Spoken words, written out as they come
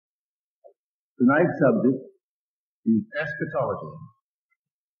Tonight's subject is eschatology.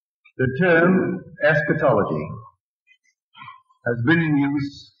 The term eschatology has been in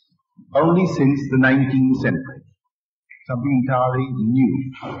use only since the 19th century, something entirely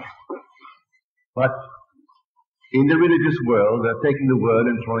new. But in the religious world, they're taking the word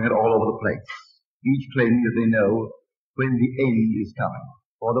and throwing it all over the place, each claiming that they know when the end is coming.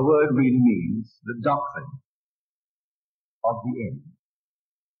 For the word really means the doctrine of the end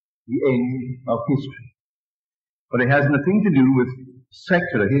of history. But it has nothing to do with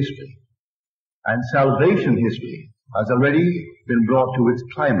secular history. And salvation history has already been brought to its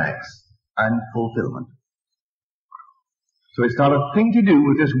climax and fulfillment. So it's not a thing to do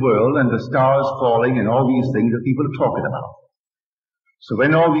with this world and the stars falling and all these things that people are talking about. So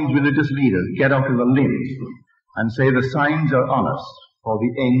when all these religious leaders get out on a limb and say the signs are on us for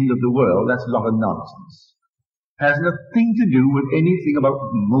the end of the world, that's a lot of nonsense. It has nothing to do with anything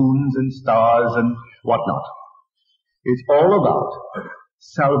about moons and stars and whatnot. It's all about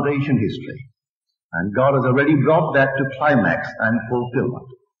salvation history. And God has already brought that to climax and fulfillment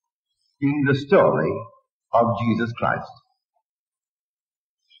in the story of Jesus Christ.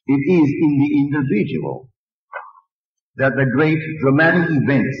 It is in the individual that the great dramatic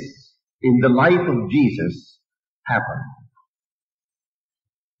events in the life of Jesus happen.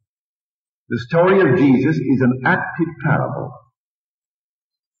 The story of Jesus is an acted parable,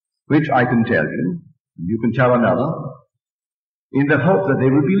 which I can tell you, and you can tell another, in the hope that they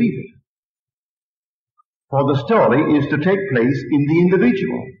will believe it. For the story is to take place in the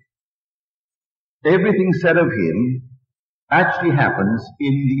individual. Everything said of him actually happens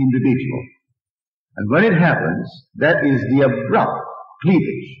in the individual. And when it happens, that is the abrupt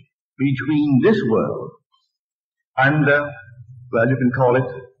cleavage between this world and you can call it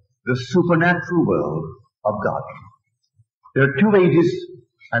the supernatural world of God. There are two ages,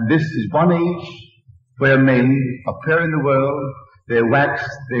 and this is one age where men appear in the world, they wax,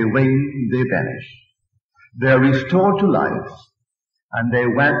 they wane, they vanish. They are restored to life, and they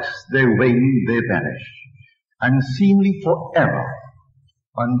wax, they wane, they vanish, and seemingly forever,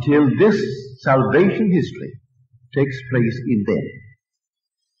 until this salvation history takes place in them.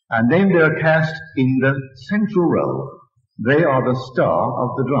 And then they are cast in the central role. They are the star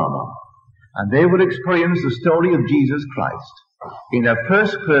of the drama, and they will experience the story of Jesus Christ in a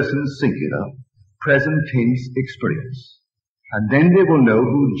first-person singular, present-tense experience. And then they will know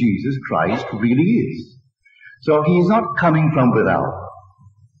who Jesus Christ really is. So he is not coming from without.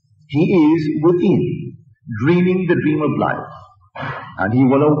 He is within, dreaming the dream of life. And he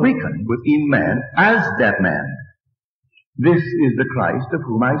will awaken within man as that man. This is the Christ of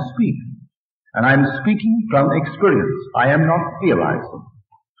whom I speak. And I am speaking from experience. I am not theorizing.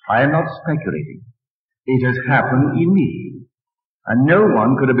 I am not speculating. It has happened in me. And no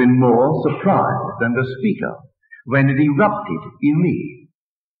one could have been more surprised than the speaker when it erupted in me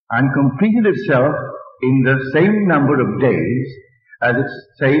and completed itself in the same number of days as it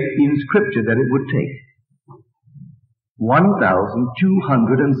said in Scripture that it would take.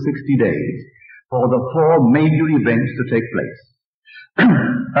 1,260 days for the four major events to take place.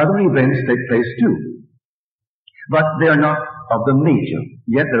 Other events take place too, but they are not of the nature,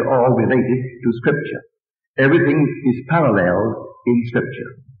 yet they're all related to Scripture. Everything is paralleled in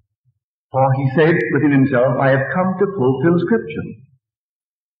Scripture. For he said within himself, I have come to fulfill Scripture.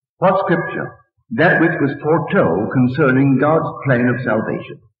 What Scripture? That which was foretold concerning God's plan of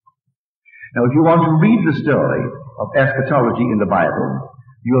salvation. Now if you want to read the story of eschatology in the Bible,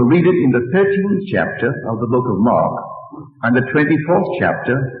 you'll read it in the 13th chapter of the book of Mark and the 24th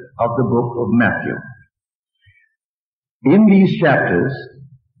chapter of the book of Matthew. In these chapters,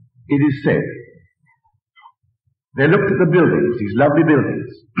 it is said, they looked at the buildings, these lovely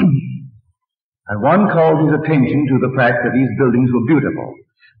buildings, and one called his attention to the fact that these buildings were beautiful.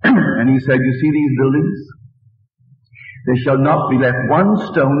 And he said, you see these buildings? There shall not be left one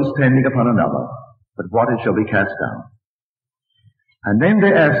stone standing upon another, but what it shall be cast down. And then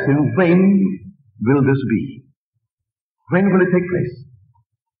they asked him, when will this be? When will it take place?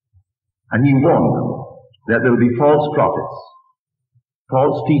 And he warned them that there will be false prophets,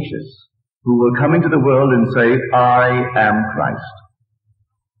 false teachers, who will come into the world and say, I am Christ.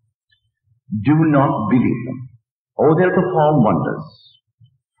 Do not believe them. Oh, they'll perform wonders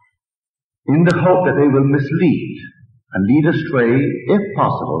in the hope that they will mislead and lead astray, if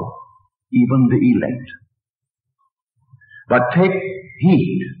possible, even the elect. But take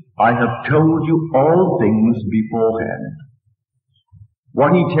heed, I have told you all things beforehand.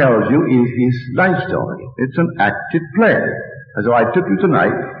 What he tells you is his life story. It's an acted play, as though I took you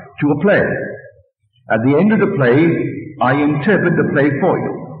tonight to a play. At the end of the play, I interpret the play for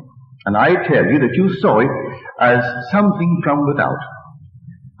you. And I tell you that you saw it as something from without.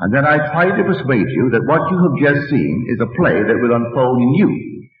 And then I try to persuade you that what you have just seen is a play that will unfold in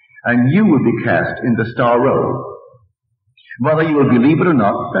you, and you will be cast in the star role. Whether you will believe it or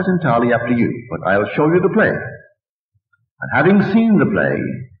not, that's entirely up to you, but I'll show you the play. And having seen the play,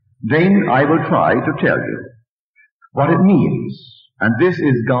 then I will try to tell you what it means. And this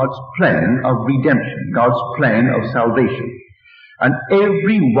is God's plan of redemption, God's plan of salvation. And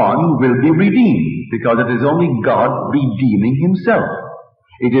everyone will be redeemed, because it is only God redeeming himself.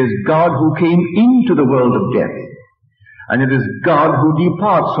 It is God who came into the world of death, and it is God who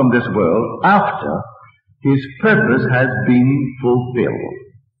departs from this world after his purpose has been fulfilled.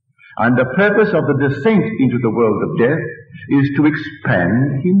 And the purpose of the descent into the world of death is to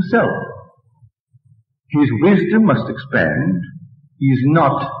expand himself. His wisdom must expand. He is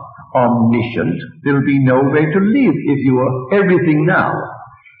not omniscient. There will be no way to live if you are everything now.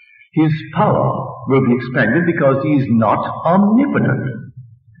 His power will be expanded because he is not omnipotent.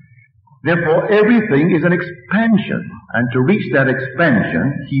 Therefore, everything is an expansion, and to reach that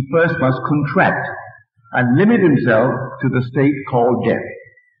expansion, he first must contract and limit himself to the state called death.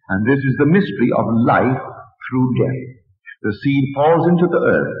 And this is the mystery of life through death. The seed falls into the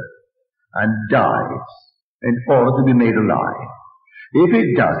earth and dies in order to be made alive. If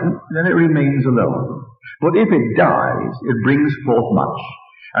it doesn't, then it remains alone. But if it dies, it brings forth much.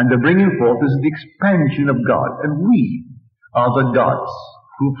 And the bringing forth is the expansion of God. And we are the gods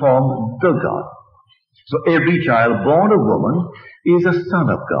who form the God. So every child born of woman is a son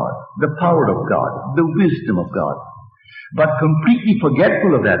of God, the power of God, the wisdom of God. But completely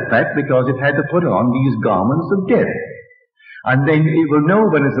forgetful of that fact because it had to put on these garments of death. And then it will know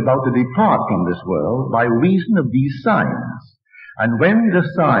when it's about to depart from this world by reason of these signs. And when the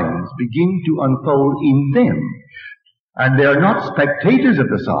signs begin to unfold in them, and they are not spectators of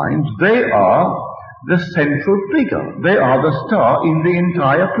the signs, they are the central figure. They are the star in the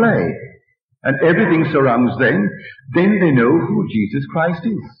entire play. And everything surrounds them, then they know who Jesus Christ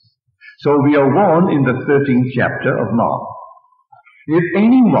is. So we are warned in the 13th chapter of Mark. If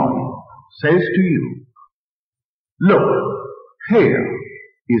anyone says to you, look, here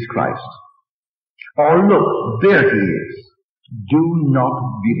is Christ, or look, there he is, do not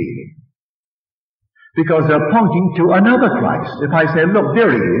believe it. Because they're pointing to another Christ. If I say, look,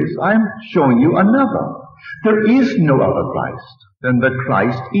 there he is, I'm showing you another. There is no other Christ than the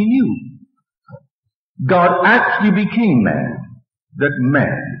Christ in you. God actually became man, that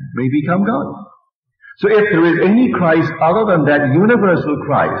man may become God. So if there is any Christ other than that universal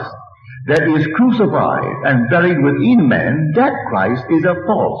Christ that is crucified and buried within man, that Christ is a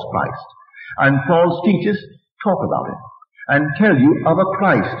false Christ. And false teachers talk about it and tell you of a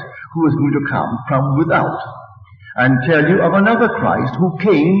Christ who is going to come from without, and tell you of another Christ who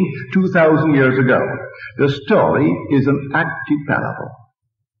came 2,000 years ago. The story is an active parable.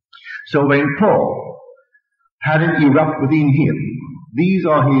 So when Paul had it erupt within him, these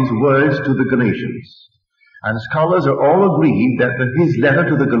are his words to the Galatians. And scholars are all agreed that his letter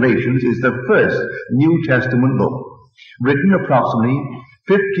to the Galatians is the first New Testament book, written approximately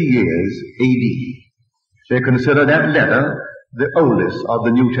 50 years A.D. They consider that letter the oldest of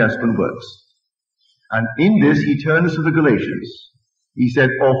the New Testament works. And in this he turns to the Galatians. He said,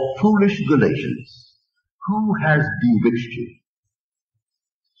 "O foolish Galatians, who has bewitched you?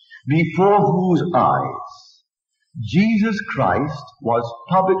 Before whose eyes Jesus Christ was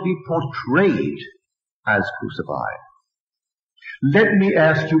publicly portrayed as crucified. Let me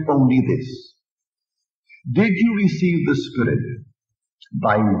ask you only this. Did you receive the Spirit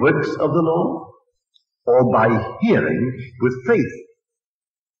by works of the law, or by hearing with faith?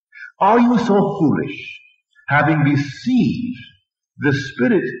 Are you so foolish? Having received the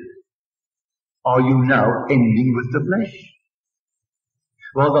Spirit, are you now ending with the flesh?"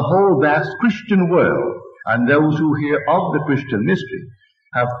 Well, the whole vast Christian world and those who hear of the Christian mystery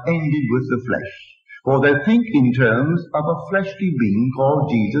have ended with the flesh. For they think in terms of a fleshly being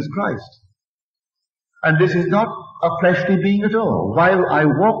called Jesus Christ. And this is not a fleshly being at all. While I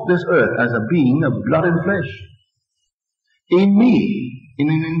walk this earth as a being of blood and flesh, in me, in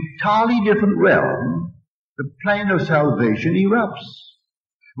an entirely different realm, the plan of salvation erupts,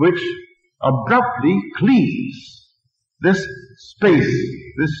 which abruptly cleaves this space,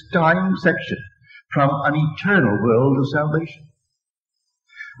 this time section, from an eternal world of salvation.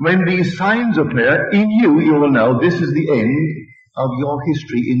 When these signs appear in you, you will know this is the end of your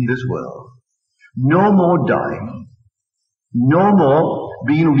history in this world. No more dying, no more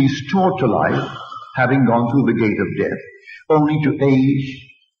being restored to life, having gone through the gate of death, only to age,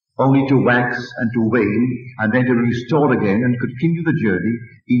 only to wax and to wane, and then to be restored again and continue the journey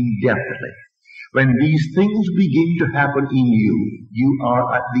indefinitely. When these things begin to happen in you, you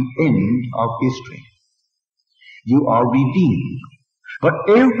are at the end of history. You are redeemed. But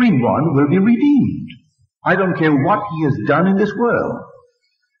everyone will be redeemed. I don't care what he has done in this world.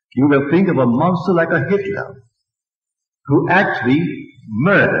 You will think of a monster like a Hitler, who actually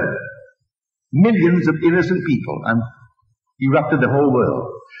murdered millions of innocent people and erupted the whole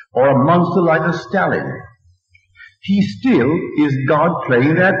world. Or a monster like a Stalin. He still is God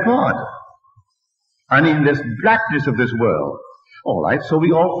playing that part. And in this blackness of this world, all right, so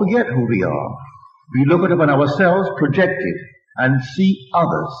we all forget who we are. We look upon ourselves projected and see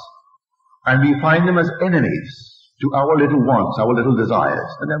others, and we find them as enemies to our little wants, our little desires,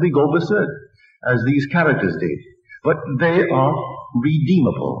 and then we go berserk, as these characters did. But they are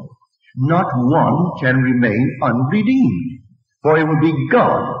redeemable. Not one can remain unredeemed, for it would be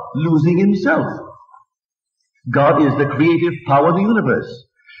God losing himself. God is the creative power of the universe,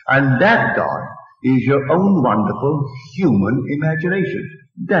 and that God is your own wonderful human imagination.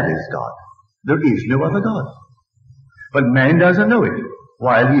 That is God. There is no other God. But man doesn't know it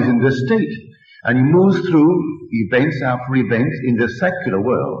while he's in this state, and he moves through events after events in the secular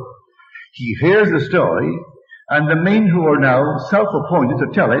world. He hears the story, and the men who are now self-appointed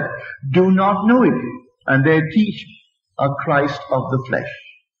to tell it do not know it, and they teach a Christ of the flesh.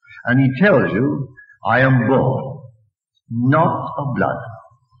 And he tells you, I am born, not of blood,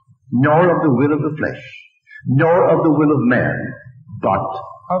 nor of the will of the flesh, nor of the will of man, but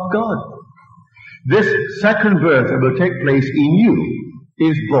of God. This second birth that will take place in you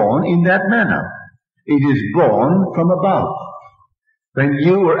is born in that manner. It is born from above. When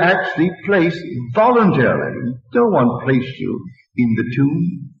you were actually placed voluntarily, no one placed you in the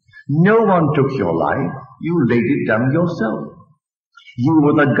tomb. No one took your life. You laid it down yourself. You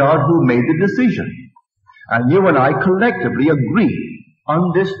were the God who made the decision. And you and I collectively agreed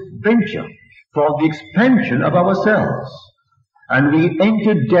on this venture for the expansion of ourselves. And we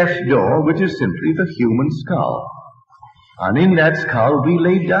entered death's door, which is simply the human skull. And in that skull we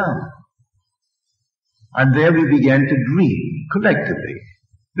laid down. And there we began to dream, collectively,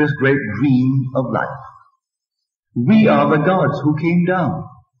 this great dream of life. We are the gods who came down.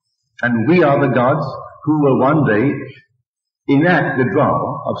 And we are the gods who will one day enact the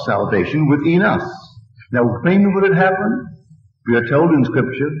drama of salvation within us. Now, when will it happen? We are told in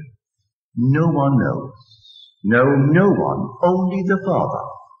Scripture, no one knows. No, no one, only the Father.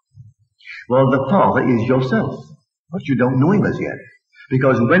 Well, the Father is yourself, but you don't know him as yet.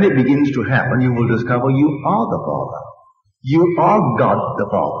 Because when it begins to happen, you will discover you are the Father. You are God the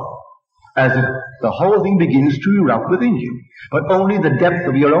Father. As if the whole thing begins to erupt within you. But only the depth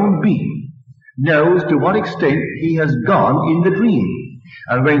of your own being knows to what extent he has gone in the dream.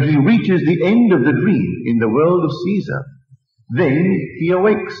 And when he reaches the end of the dream in the world of Caesar, then he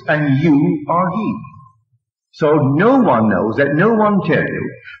awakes, and you are he. So no one knows, that no one tell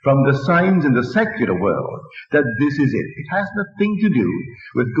you from the signs in the secular world that this is it. It has nothing to do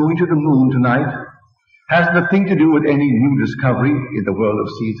with going to the moon tonight. Has nothing to do with any new discovery in the world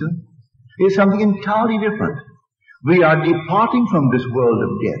of Caesar. It's something entirely different. We are departing from this world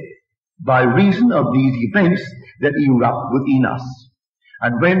of death by reason of these events that erupt within us.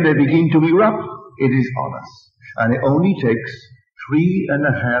 And when they begin to erupt, it is on us. And it only takes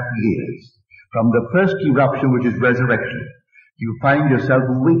 3.5 years from the first eruption, which is resurrection. You find yourself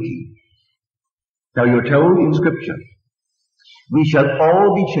waking. Now you're told in Scripture, we shall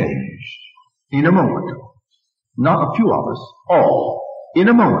all be changed in a moment. Not a few of us, all, in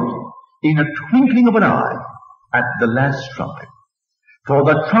a moment, in a twinkling of an eye, at the last trumpet. For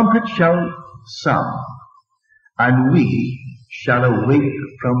the trumpet shall sound, and we shall awake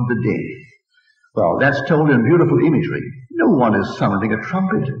from the dead. Well, that's told in beautiful imagery. No one is sounding a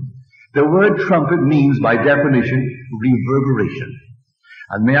trumpet. The word trumpet means, by definition, reverberation.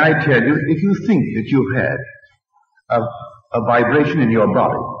 And may I tell you, if you think that you've had a vibration in your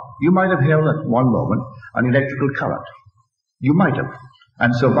body, you might have held at one moment an electrical current. You might have,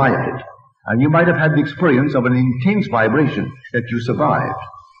 and survived it. And you might have had the experience of an intense vibration that you survived.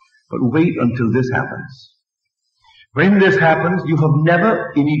 But wait until this happens. When this happens, you have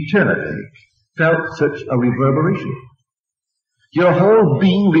never in eternity felt such a reverberation. Your whole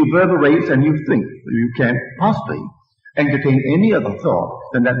being reverberates, and you think you can't possibly entertain any other thought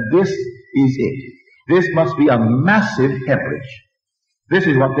than that this is it. This must be a massive hemorrhage. This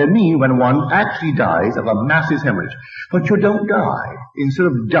is what they mean when one actually dies of a massive hemorrhage. But you don't die. Instead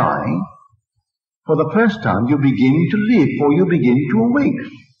of dying, for the first time you begin to live, or you begin to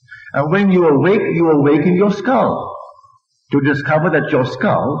awake. And when you awake in your skull. to discover that your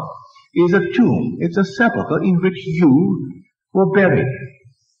skull is a tomb. It's a sepulchre in which you were buried.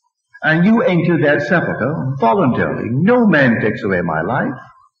 And you enter that sepulchre voluntarily. No man takes away my life.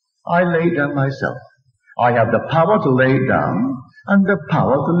 I lay it down myself. I have the power to lay it down and the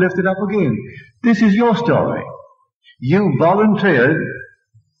power to lift it up again. This is your story. You volunteered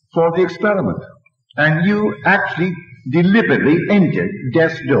for the experiment. And you actually deliberately entered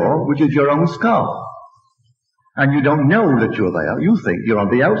death's door, which is your own skull. And you don't know that you're there. You think you're on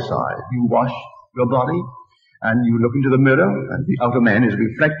the outside. You wash your body, and you look into the mirror, and the outer man is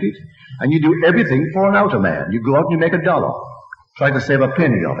reflected, and you do everything for an outer man. You go out and you make $1, try to save a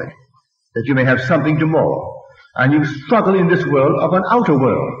penny of it, that you may have something tomorrow. And you struggle in this world of an outer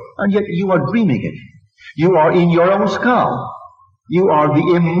world, and yet you are dreaming it. You are in your own skull. You are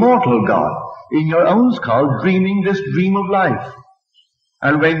the immortal God in your own skull, dreaming this dream of life.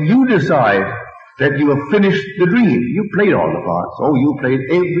 And when you decide that you have finished the dream, you played all the parts. Oh, you played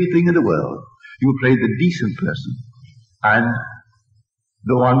everything in the world. You played the decent person and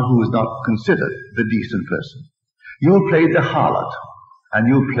the one who is not considered the decent person. You played the harlot and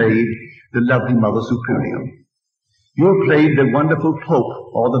you played the lovely Mother Superior. You played the wonderful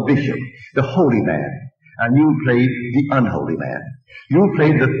Pope or the Bishop, the holy man, and you played the unholy man. You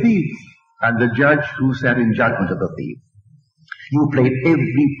played the thief and the judge who sat in judgment of the thief. You played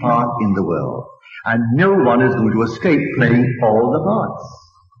every part in the world, and no one is going to escape playing all the parts.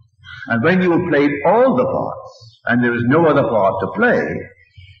 And when you have played all the parts, and there is no other part to play,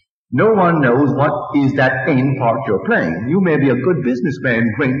 no one knows what is that end part you're playing. You may be a good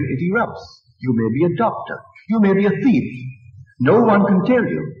businessman when it erupts. You may be a doctor. You may be a thief. No one can tell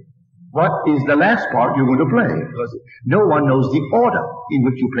you what is the last part you're going to play, because no one knows the order in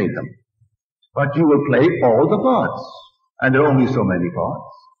which you played them. But you will play all the parts, and there are only so many parts.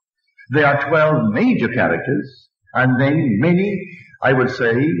 There are 12 major characters, and then many, I would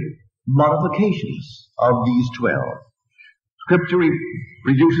say, modifications of these 12. Scripture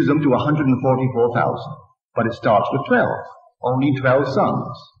reduces them to 144,000, but it starts with 12, only 12 sons.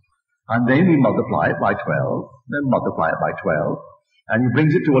 And then we multiply it by 12, then multiply it by 12, and it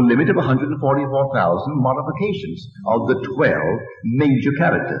brings it to a limit of 144,000 modifications of the 12 major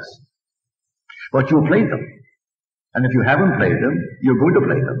characters. But you play them. And if you haven't played them, you're going to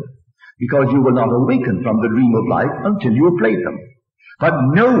play them, because you will not awaken from the dream of life until you have played them. But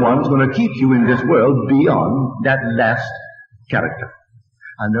no one's going to keep you in this world beyond that last character.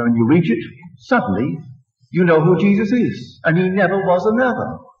 And when you reach it, suddenly you know who Jesus is, and he never was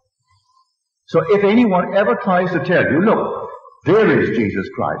another. So if anyone ever tries to tell you, look, there is Jesus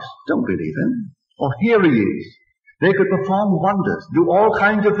Christ, don't believe him. Or here he is. They could perform wonders, do all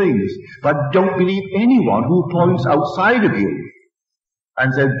kinds of things, but don't believe anyone who points outside of you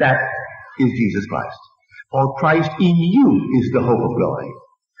and says that is Jesus Christ. For Christ in you is the hope of glory.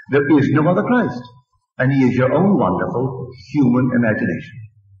 There is no other Christ, and he is your own wonderful human imagination.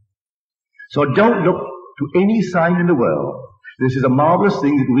 So don't look to any sign in the world. This is a marvelous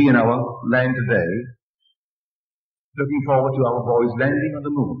thing that we in our land today, looking forward to our boys landing on the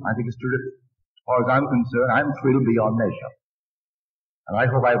moon. I think it's terrific. As far as I'm concerned, I'm thrilled beyond measure. And I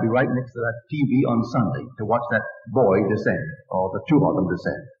hope I'll be right next to that TV on Sunday to watch that boy descend, or the two of them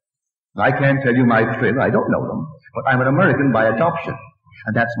descend. And I can't tell you my thrill. I don't know them, but I'm an American by adoption,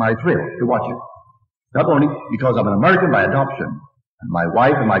 and that's my thrill, to watch it. Not only because I'm an American by adoption, and my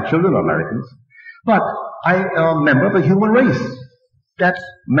wife and my children are Americans, but I am a member of the human race. That's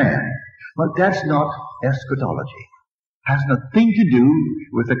man. But that's not eschatology. Has nothing to do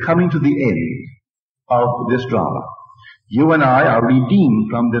with the coming to the end of this drama. You and I are redeemed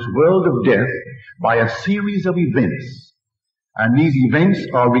from this world of death by a series of events. And these events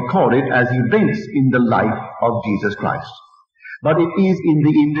are recorded as events in the life of Jesus Christ. But it is in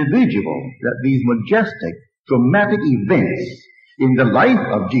the individual that these majestic, dramatic events in the life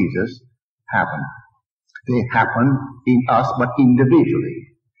of Jesus happen. They happen in us, but individually.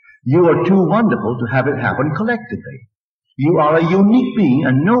 You are too wonderful to have it happen collectively. You are a unique being,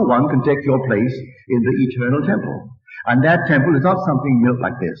 and no one can take your place in the eternal temple. And that temple is not something built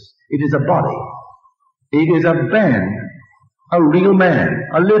like this. It is a body. It is a man, a real man,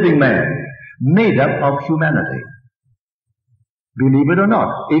 a living man, made up of humanity. Believe it or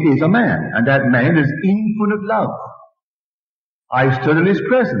not, it is a man, and that man is infinite love. I stood in his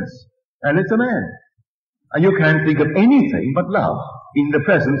presence, and it's a man. And you can't think of anything but love in the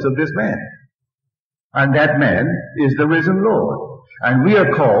presence of this man. And that man is the risen Lord. And we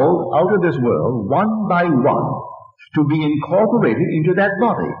are called out of this world, one by one, to be incorporated into that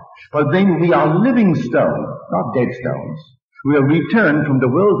body. But then we are living stones, not dead stones. We are returned from the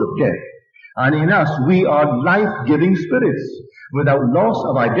world of death, And in us, we are life-giving spirits. Without loss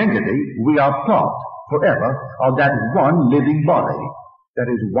of identity, we are part forever of that one living body. There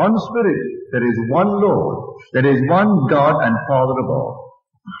is one Spirit, there is one Lord, there is one God and Father of all.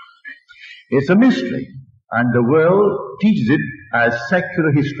 It's a mystery, and the world teaches it as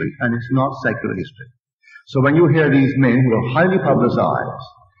secular history, and it's not secular history. So when you hear these men who are highly publicized,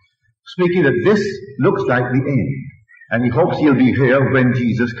 speaking that this looks like the end, and he hopes he'll be here when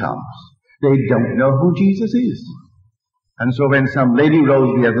Jesus comes, they don't know who Jesus is. And so when some lady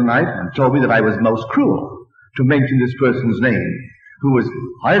rose the other night and told me that I was most cruel to mention this person's name, who was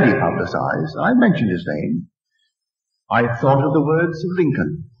highly publicized, I mentioned his name, I thought of the words of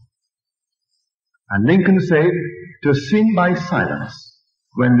Lincoln. And Lincoln said, to sin by silence,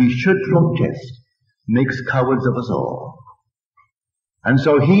 when we should protest, makes cowards of us all. And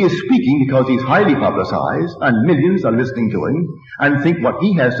so he is speaking because he's highly publicized, and millions are listening to him, and think what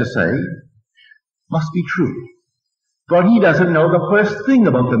he has to say must be true. But he doesn't know the first thing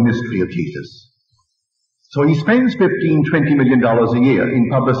about the mystery of Jesus. So he spends $15-20 million a year in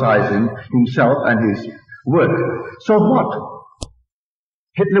publicizing himself and his work. So what?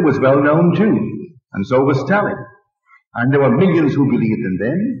 Hitler was well known too, and so was Stalin. And there were millions who believed in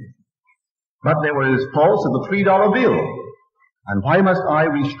them, but they were as false as the $3 bill. And why must I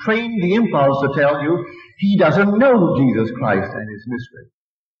restrain the impulse to tell you he doesn't know Jesus Christ and his mystery?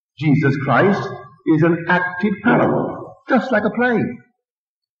 Jesus Christ is an acted parable, just like a play.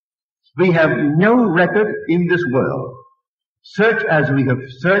 We have no record in this world. Search as we have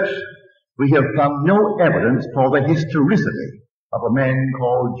searched, we have found no evidence for the historicity of a man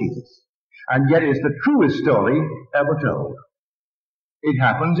called Jesus. And yet it's the truest story ever told. It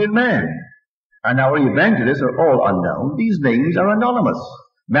happens in man. And our evangelists are all unknown. These names are anonymous.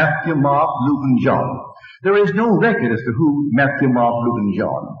 Matthew, Mark, Luke, and John. There is no record as to who Matthew, Mark, Luke, and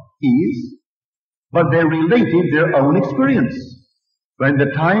John is, but they related their own experience. When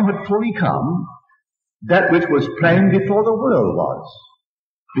the time had fully come, that which was planned before the world was,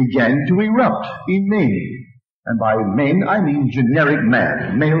 began to erupt in men. And by men, I mean generic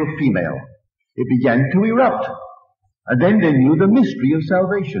man, male, female. It began to erupt. And then they knew the mystery of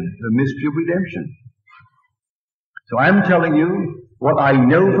salvation, the mystery of redemption. So I'm telling you what I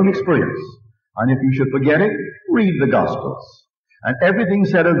know from experience. And if you should forget it, read the Gospels. And everything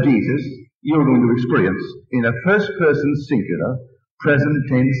said of Jesus, you're going to experience in a first-person singular, present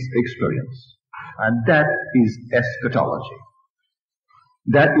tense experience. And that is eschatology.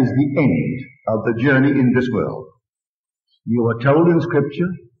 That is the end of the journey in this world. You are told in Scripture,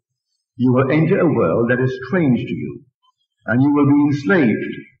 you will enter a world that is strange to you, and you will be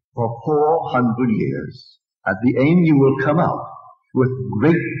enslaved for 400 years. At the end you will come out with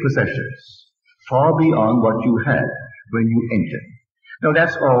great possessions, far beyond what you had when you entered. Now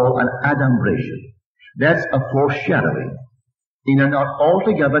that's all an adumbration. That's a foreshadowing in a not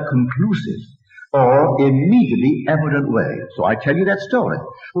altogether conclusive or immediately evident way. So I tell you that story.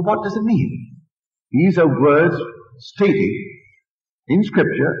 Well, what does it mean? These are words stated in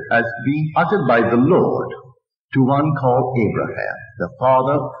Scripture as being uttered by the Lord to one called Abraham, the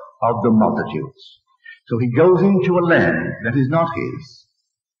father of the multitudes. So he goes into a land that is not his,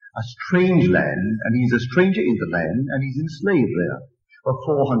 a strange land, and he's a stranger in the land, and he's enslaved there for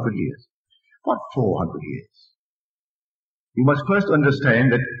 400 years. What 400 years? You must first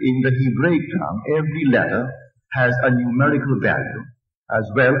understand that in the Hebraic tongue, every letter has a numerical value as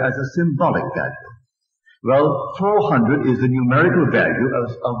well as a symbolic value. Well, 400 is the numerical value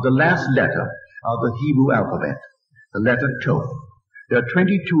of the last letter of the Hebrew alphabet, the letter Tov. There are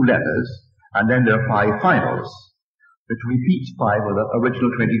 22 letters, and then there are 5 finals, which repeats 5 of the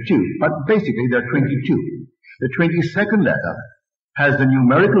original 22. But basically, there are 22. The 22nd letter has the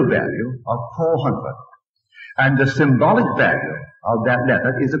numerical value of 400. And the symbolic value of that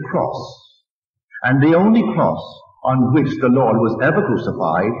letter is a cross. And the only cross on which the Lord was ever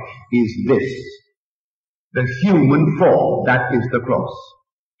crucified is this. The human form, that is the cross.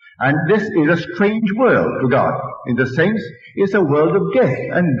 And this is a strange world to God. In the sense, it's a world of death,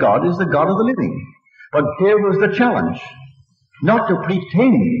 and God is the God of the living. But here was the challenge. Not to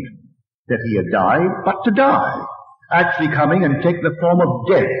pretend that he had died, but to die. Actually coming and take the form of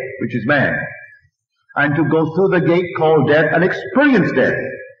death, which is man. And to go through the gate called death and experience death.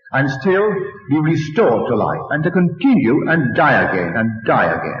 And still be restored to life. And to continue and die again and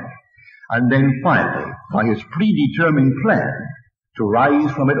die again. And then finally, by his predetermined plan, to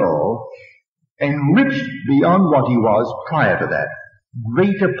rise from it all, enriched beyond what he was prior to that.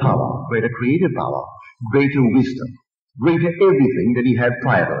 Greater power, greater creative power, greater wisdom, greater everything that he had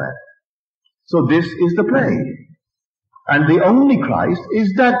prior to that. So this is the play. And the only Christ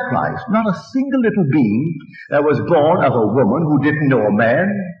is that Christ, not a single little being that was born of a woman who didn't know a man.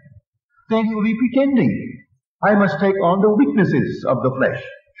 Then he will be pretending. I must take on the weaknesses of the flesh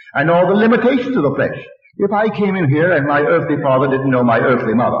and all the limitations of the flesh. If I came in here and my earthly father didn't know my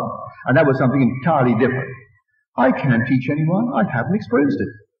earthly mother, and that was something entirely different, I can't teach anyone. I haven't experienced it.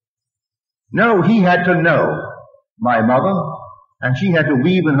 No, he had to know my mother, and she had to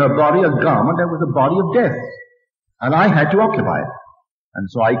weave in her body a garment that was a body of death. And I had to occupy it. And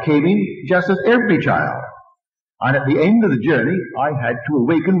so I came in just as every child. And at the end of the journey, I had to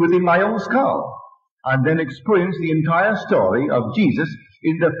awaken within my own skull and then experience the entire story of Jesus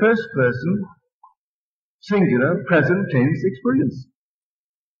in the first person, singular, present tense experience.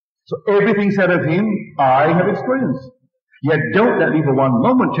 So everything said of him, I have experienced. Yet don't let me for one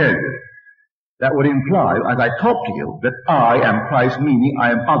moment tell you that would imply, as I talk to you, that I am Christ, meaning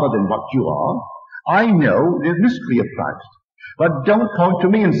I am other than what you are. I know the mystery of Christ. But don't point to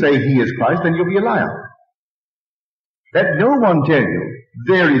me and say he is Christ, then you'll be a liar. Let no one tell you,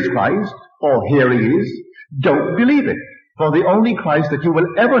 there is Christ, or here he is. Don't believe it. For the only Christ that you will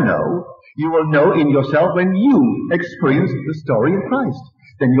ever know, you will know in yourself when you experience the story of Christ.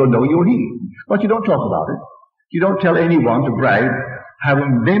 Then you'll know you're he. But you don't talk about it. You don't tell anyone to brag,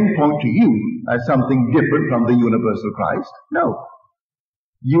 having them point to you as something different from the universal Christ. No.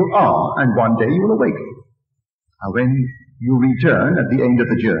 You are, and one day you will awaken. And when you return at the end of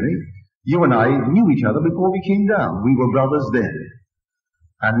the journey, you and I knew each other before we came down. We were brothers then.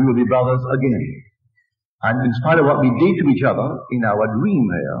 And we will be brothers again. And in spite of what we did to each other in our dream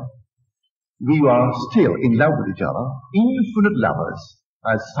here, we are still in love with each other, infinite lovers,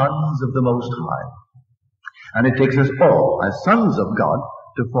 as sons of the Most High. And it takes us all, as sons of God,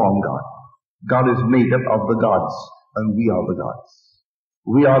 to form God. God is made up of the gods, and we are the gods.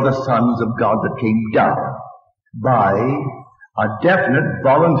 We are the sons of God that came down by a definite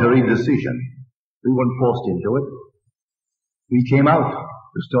voluntary decision. We weren't forced into it. We came out.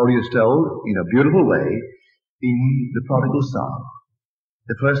 The story is told in a beautiful way in the prodigal son.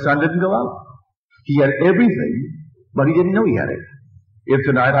 The first son didn't go out. He had everything, but he didn't know he had it. If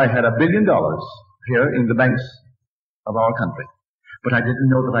tonight I had $1 billion here in the banks of our country, but I didn't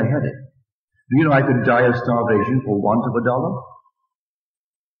know that I had it. Do you know I could die of starvation for want of $1?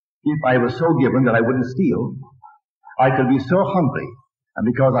 If I was so given that I wouldn't steal, I could be so hungry, and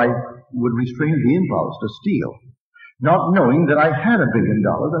because I would restrain the impulse to steal, not knowing that I had $1 billion,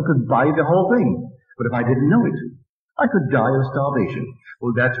 I could buy the whole thing. But if I didn't know it, I could die of starvation.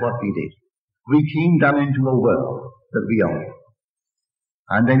 Well, that's what we did. We came down into a world that we own,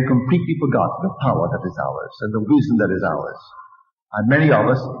 and then completely forgot the power that is ours and the wisdom that is ours. And many of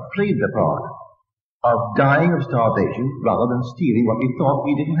us played the part of dying of starvation rather than stealing what we thought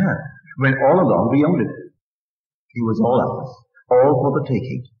we didn't have, when all along we owned it. It was all ours, all for the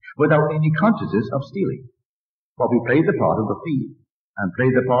taking, without any consciousness of stealing. But we played the part of the thief, and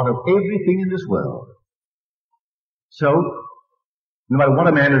played the part of everything in this world. So, no matter what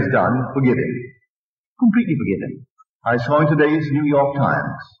a man has done, forgive him. Completely forgive him. I saw in today's New York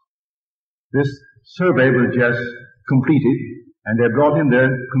Times, this survey was just completed, and they brought in their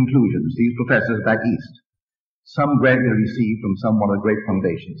conclusions, these professors back east. Some grant they received from some one of the great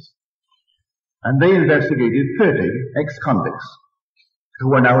foundations. And they investigated 30 ex-convicts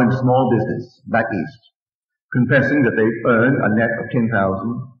who are now in small business back east, confessing that they earn a net of $10,000,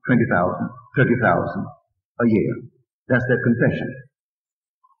 $20,000, $30,000 a year. That's their confession.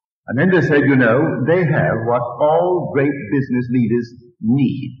 And then they said, you know, they have what all great business leaders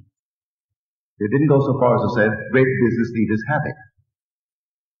need. They didn't go so far as to say great business leaders have it,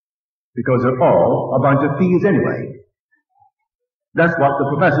 because they're all a bunch of thieves anyway. That's what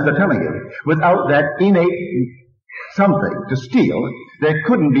the professors are telling you. Without that innate something to steal, there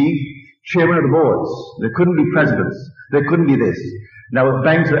couldn't be chairman of the boards. There couldn't be presidents. There couldn't be this. Now,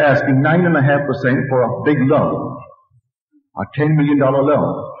 banks are asking 9.5% for a big loan, a $10 million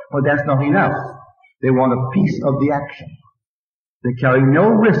loan. Well, that's not enough. They want a piece of the action. They carry no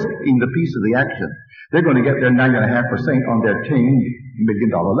risk in the piece of the action. They're going to get their 9.5% on their $10 million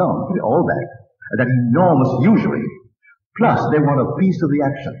loan. All that enormous usury. Plus, they want a piece of the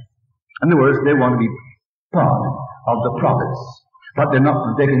action. In other words, they want to be part of the profits. But they're not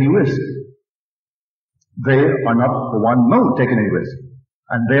going to take any risk. They are not for one moment taking any risk.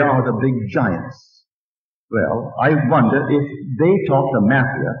 And they are the big giants. Well, I wonder if they taught the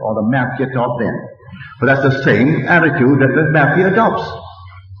mafia or the mafia taught them. But that's the same attitude that the mafia adopts.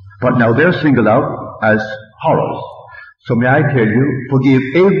 But now they're singled out as horrors. So may I tell you, forgive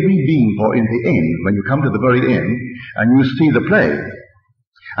every being, for in the end, when you come to the very end, and you see the play,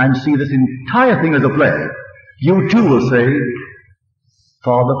 and see this entire thing as a play, you too will say,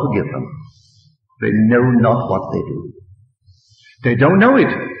 Father, forgive them. They know not what they do. They don't know it.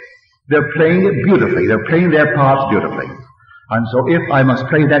 They're playing it beautifully. They're playing their parts beautifully. And so if I must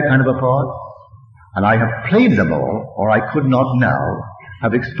play that kind of a part, and I have played them all, or I could not now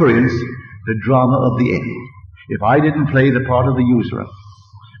have experienced the drama of the end. If I didn't play the part of the usurer,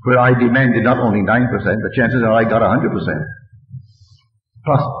 where I demanded not only 9%, the chances are I got 100%,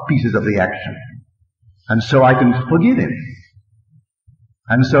 plus pieces of the action. And so I can forgive him.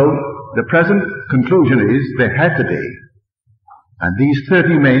 And so the present conclusion is there had to be. And these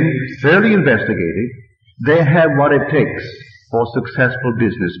 30 men, thoroughly investigated, they have what it takes for successful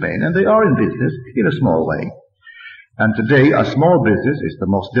businessmen. And they are in business in a small way. And today, a small business is the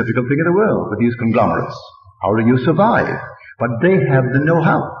most difficult thing in the world with these conglomerates. How do you survive? But they have the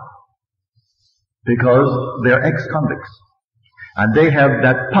know-how. Because they're ex-convicts. And they have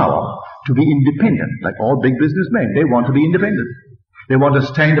that power to be independent, like all big businessmen. They want to be independent. They want to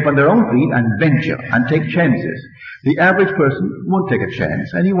stand up on their own feet and venture and take chances. The average person won't take a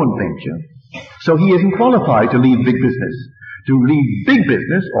chance and he won't venture. So he isn't qualified to lead big business. To lead big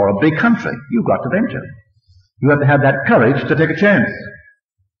business or a big country, you've got to venture. You have to have that courage to take a chance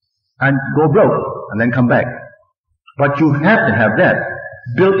and go broke and then come back. But you have to have that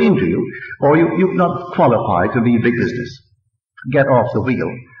built into you, or you're not qualified to lead big business. Get off the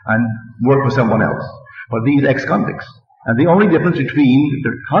wheel and work for someone else. But these ex-convicts, and the only difference between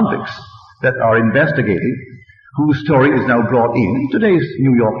the convicts that are investigated, whose story is now brought in today's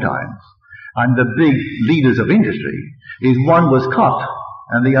New York Times, and the big leaders of industry, is one was caught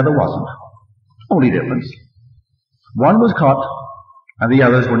and the other wasn't. Only difference. One was caught and the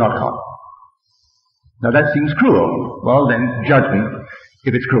others were not caught. Now that seems cruel. Well then, judge me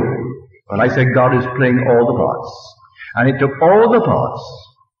if it's cruel. But I say God is playing all the parts. And it took all the parts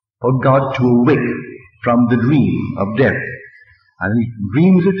for God to awake from the dream of death. And he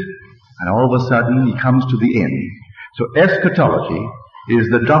dreams it, and all of a sudden he comes to the end. So eschatology is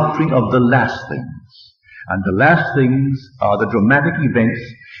the doctrine of the last things. And the last things are the dramatic events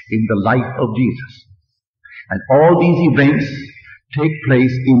in the life of Jesus. And all these events take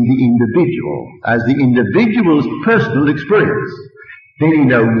place in the individual, as the individual's personal experience. Then he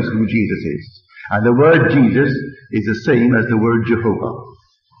knows who Jesus is. And the word Jesus is the same as the word Jehovah.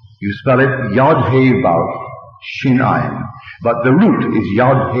 You spell it Yod-He-Vav, Shin-Ayin. But the root is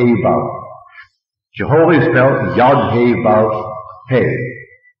Yod-He-Vav. Jehovah is spelled Yod-He-Vav, He.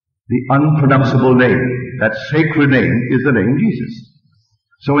 The unpronounceable name, that sacred name, is the name Jesus.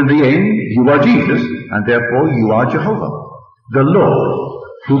 So in the end, you are Jesus, and therefore you are Jehovah, the Lord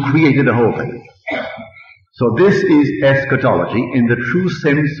who created the whole thing. So this is eschatology in the true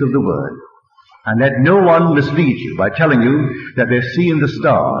sense of the word. And let no one mislead you by telling you that they see in the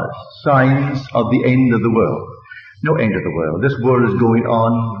stars signs of the end of the world. No end of the world. This world is going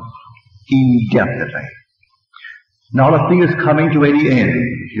on indefinitely. Not a thing is coming to any end.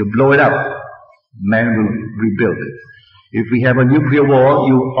 If you blow it up, man will rebuild it. If we have a nuclear war,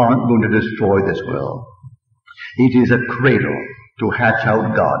 you aren't going to destroy this world. It is a cradle to hatch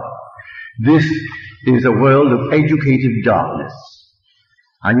out God. This is a world of educated darkness.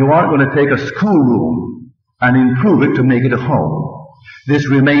 And you aren't going to take a schoolroom and improve it to make it a home. This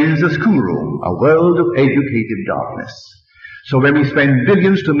remains a schoolroom, a world of educated darkness. So when we spend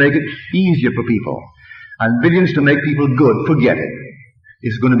billions to make it easier for people, and billions to make people good, forget it.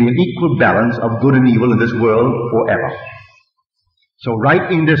 It's going to be an equal balance of good and evil in this world forever. So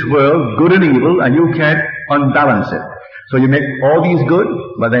right in this world, good and evil, and you can't unbalance it. So you make all these good,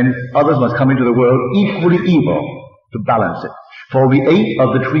 but then others must come into the world equally evil to balance it. For we ate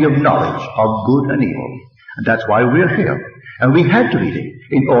of the tree of knowledge of good and evil. And that's why we're here. And we had to eat it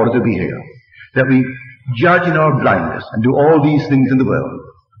in order to be here. That we judge in our blindness and do all these things in the world.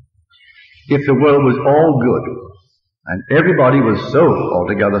 If the world was all good, and everybody was so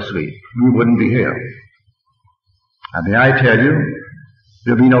altogether sweet, we wouldn't be here. And may I tell you,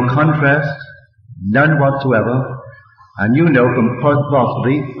 there'll be no contrast, none whatsoever, and you know from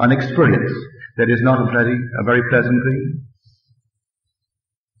possibly an experience that is not a very pleasant thing.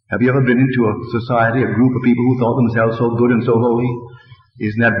 Have you ever been into a society, a group of people who thought themselves so good and so holy?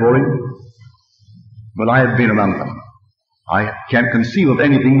 Isn't that boring? Well, I have been among them. I can't conceive of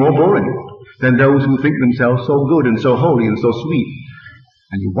anything more boring than those who think themselves so good and so holy and so sweet.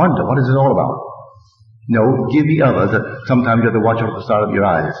 And you wonder, what is it all about? No, give the others that sometimes you have to watch out the side of your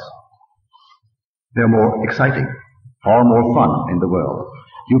eyes. They're more exciting, far more fun in the world.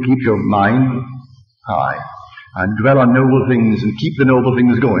 You keep your mind high and dwell on noble things and keep the noble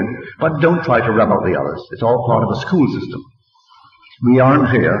things going, but don't try to rub out the others. It's all part of a school system. We aren't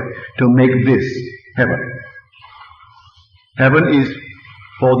here to make this heaven. Heaven is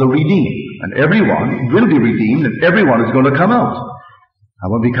for the redeemed, and everyone will be redeemed, and everyone is going to come out.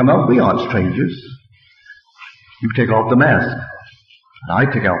 And when we come out, we aren't strangers. You take off the mask, and I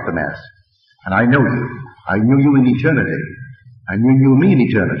take off the mask, and I know you. I knew you in eternity, and you knew me in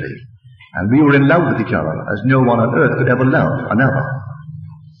eternity, and we were in love with each other as no one on earth could ever love another,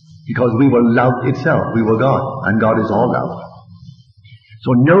 because we were love itself. We were God, and God is all love.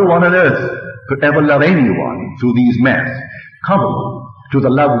 So no one on earth could ever love anyone through these masks, comparable to the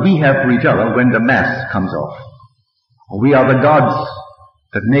love we have for each other when the mask comes off. We are the gods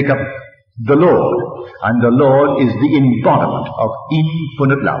that make up the Lord, and the Lord is the embodiment of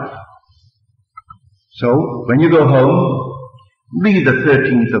infinite love. So when you go home, read the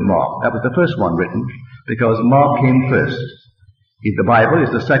 13th of Mark. That was the first one written, because Mark came first. The Bible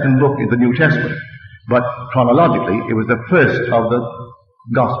is the second book in the New Testament, but chronologically it was the first of the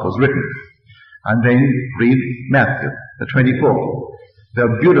Gospels written. And then read Matthew, the 24th.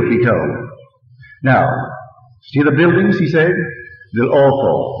 They're beautifully told. Now, see the buildings, he said? They'll all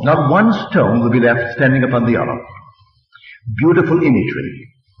fall. Not one stone will be left standing upon the other. Beautiful imagery.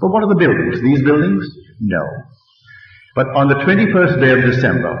 But what are the buildings? These buildings? No. But on the 21st day of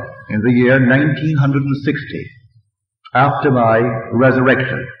December, in the year 1960, after my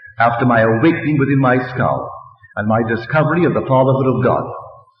resurrection, after my awakening within my skull, and my discovery of the fatherhood of God,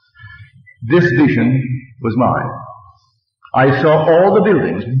 this vision was mine. I saw all the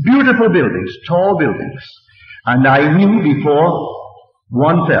buildings, beautiful buildings, tall buildings, and I knew before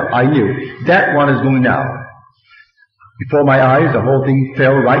one fell. I knew that one is going down. Before my eyes, the whole thing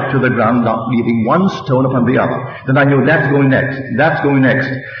fell right to the ground, not leaving one stone upon the other. Then I knew that's going next, that's going next.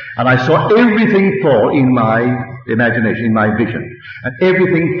 And I saw everything fall in my imagination, in my vision. And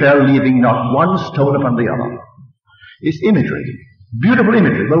everything fell, leaving not one stone upon the other. It's imagery, beautiful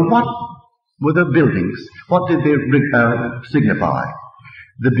imagery. Well, what were the buildings? What did they signify?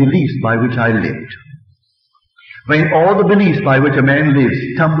 The beliefs by which I lived. When all the beliefs by which a man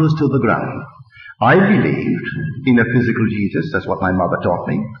lives tumbles to the ground, I believed in a physical Jesus. That's what my mother taught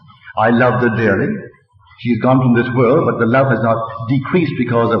me. I loved her dearly. She's gone from this world, but the love has not decreased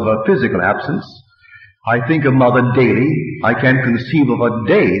because of her physical absence. I think of Mother daily. I can't conceive of a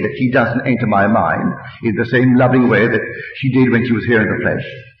day that she doesn't enter my mind in the same loving way that she did when she was here in the flesh.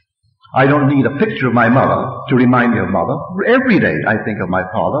 I don't need a picture of my mother to remind me of Mother. Every day I think of my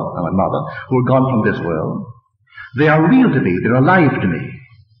father and my mother who are gone from this world. They are real to me. They're alive to me.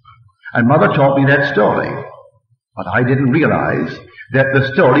 And Mother taught me that story. But I didn't realize that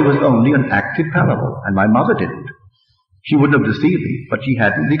the story was only an acted parable, and my mother didn't. She wouldn't have deceived me, but she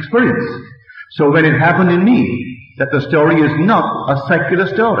hadn't the experience. So when it happened in me, that the story is not a secular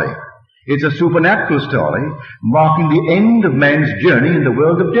story. It's a supernatural story, marking the end of man's journey in the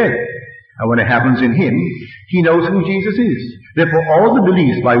world of death. And when it happens in him, he knows who Jesus is. Therefore all the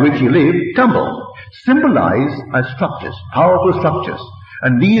beliefs by which he lived tumble, symbolize as structures, powerful structures.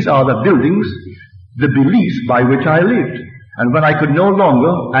 And these are the buildings, the beliefs by which I lived. And when I could no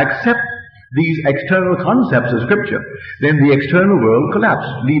longer accept these external concepts of Scripture, then the external world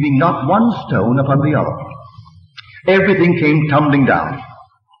collapsed, leaving not one stone upon the other. Everything came tumbling down,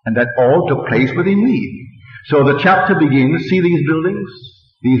 and that all took place within me. So the chapter begins, see these buildings,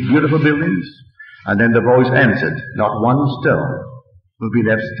 these beautiful buildings, and then the voice answered, not one stone will be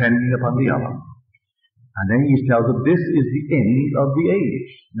left standing upon the other. And then he tells us, this is the end of the age.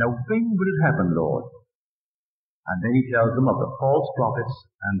 Now when will it happen, Lord? And then he tells them of the false prophets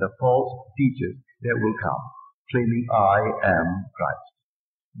and the false teachers that will come, claiming, I am Christ.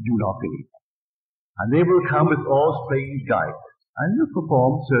 Do not believe. And they will come with all strange guises, and will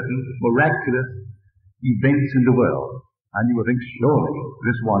perform certain miraculous events in the world. And you will think, surely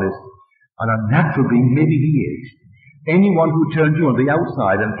this one is an unnatural being. Maybe he is. Anyone who turns you on the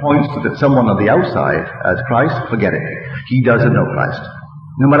outside and points to someone on the outside as Christ, forget it. He doesn't know Christ,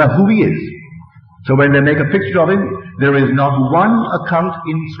 no matter who he is. So when they make a picture of him, there is not one account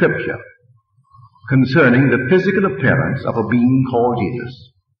in Scripture concerning the physical appearance of a being called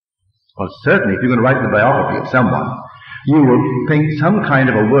Jesus. Well, certainly, if you're going to write the biography of someone, you will paint some kind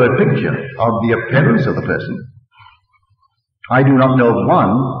of a word picture of the appearance of the person. I do not know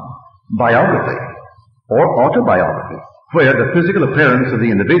one biography or autobiography where the physical appearance of the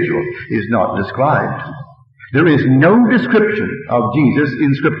individual is not described. There is no description of Jesus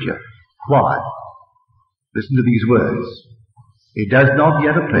in Scripture. Why? Listen to these words. It does not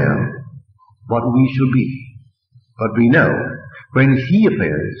yet appear what we shall be, but we know when he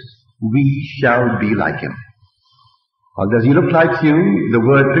appears, we shall be like him. Well, does he look like you, the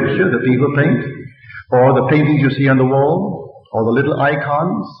word picture that people paint, or the paintings you see on the wall, or the little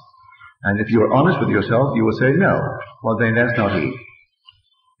icons? And if you are honest with yourself, you will say, no. Well, then that's not he.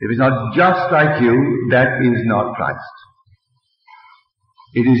 If it's not just like you, that is not Christ.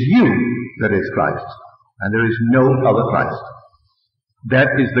 It is you that is Christ, and there is no other Christ. That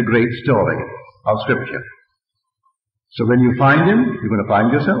is the great story of Scripture. So when you find him, you're going to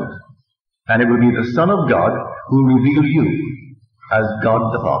find yourself. And it will be the Son of God who will reveal you as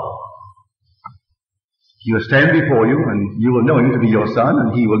God the Father. He will stand before you, and you will know him to be your son,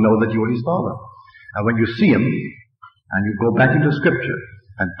 and he will know that you are his father. And when you see him, and you go back into Scripture,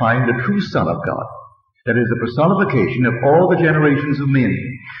 and find the true Son of God, that is the personification of all the generations of men,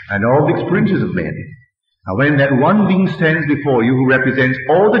 and all the experiences of men. And when that one being stands before you who represents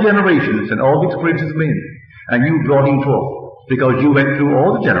all the generations, and all the experiences of men, and you brought him forth, because you went through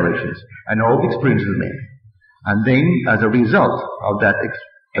all the generations, and all the experiences of men. And then, as a result of that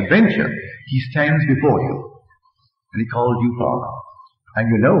adventure, he stands before you, and he calls you Father. And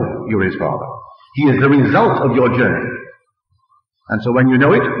you know you're his Father. He is the result of your journey. And so when you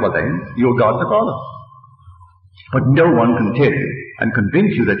know it, well then, you're God the Father. But no one can tell you and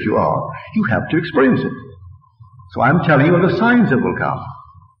convince you that you are. You have to experience it. So I'm telling you the signs that will come.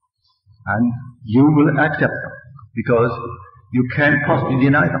 And you will accept them, because you can't possibly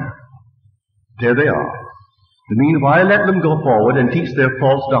deny them. There they are. Meanwhile, let them go forward and teach their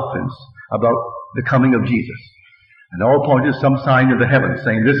false doctrines about the coming of Jesus. And all point to some sign of the heavens,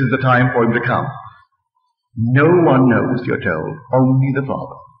 saying this is the time for him to come. No one knows, you're told, only the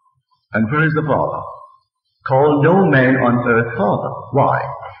Father. And where is the Father? Call no man on earth Father. Why?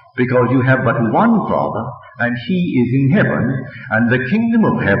 Because you have but one Father, and he is in heaven, and the kingdom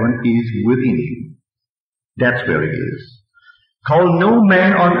of heaven is within you. That's where it is. Call no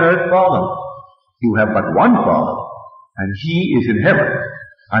man on earth Father. You have but one Father, and he is in heaven,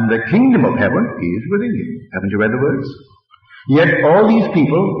 and the kingdom of heaven is within you. Haven't you read the words? Yet all these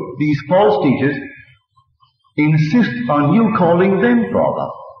people, these false teachers, insist on you calling them Father.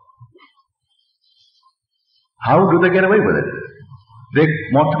 How do they get away with it? They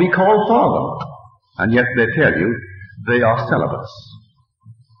want to be called Father, and yet they tell you they are celibates.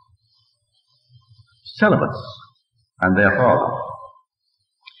 Celibates, and they are Father.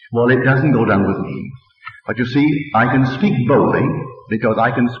 Well, it doesn't go down with me. But you see, I can speak boldly because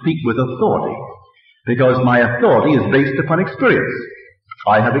I can speak with authority. Because my authority is based upon experience.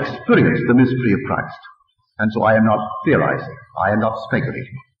 I have experienced the mystery of Christ. And so I am not theorizing. I am not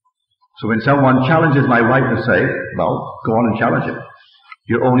speculating. So when someone challenges my right to say, well, go on and challenge it.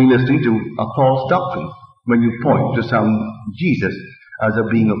 You're only listening to a false doctrine when you point to some Jesus as a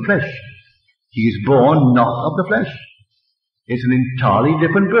being of flesh. He is born not of the flesh. It's an entirely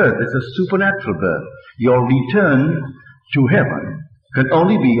different birth. It's a supernatural birth. Your return to heaven can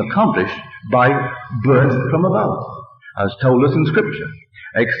only be accomplished by birth from above, as told us in Scripture.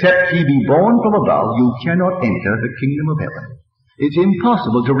 Except he be born from above, you cannot enter the kingdom of heaven. It's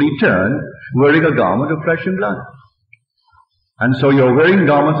impossible to return wearing a garment of flesh and blood. And so you're wearing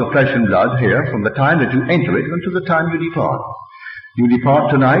garments of flesh and blood here from the time that you enter it until the time you depart. You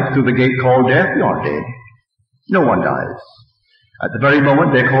depart tonight through the gate called death, you're dead. No one dies. At the very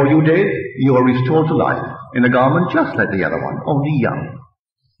moment they call you dead, you are restored to life in a garment just like the other one, only young.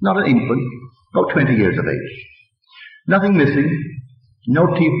 Not an infant, about 20 years of age. Nothing missing,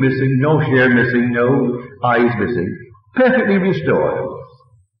 no teeth missing, no hair missing, no eyes missing. Perfectly restored.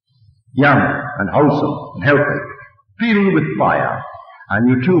 Young and wholesome and healthy, filled with fire. And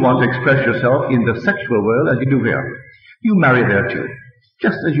you too want to express yourself in the sexual world as you do here. You marry there too,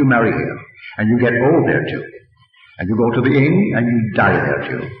 just as you marry here. And you get old there too. And you go to the inn and you die there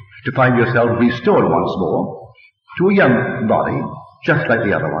too, to find yourself restored once more to a young body, just like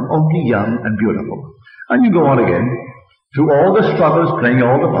the other one, only young and beautiful. And you go on again through all the struggles, playing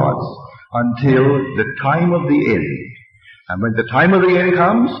all the parts, until the time of the end. And when the time of the end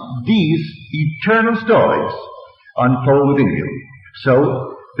comes, these eternal stories unfold within you.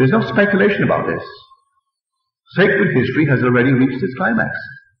 So there's no speculation about this. Sacred history has already reached its climax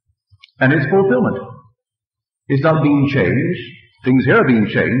and its fulfillment. It's not being changed. Things here are being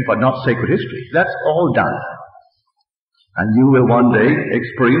changed, but not sacred history. That's all done. And you will one day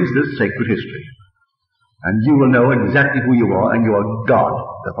experience this sacred history. And you will know exactly who you are, and you are God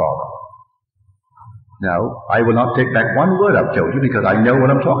the Father. Now, I will not take back one word I've told you, because I know what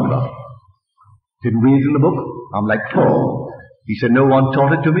I'm talking about. Didn't read it in the book. I'm like Paul. He said, no one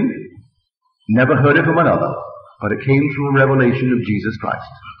taught it to me, never heard it from another, but it came through a revelation of Jesus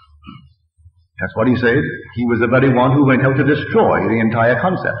Christ. That's what he said. He was the very one who went out to destroy the entire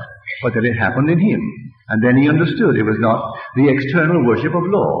concept, but that it happened in him. And then he understood it was not the external worship of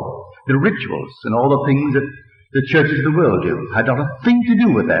law, the rituals and all the things that the churches of the world do. Had not a thing to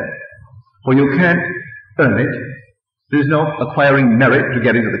do with that. For you can't earn it. There's no acquiring merit to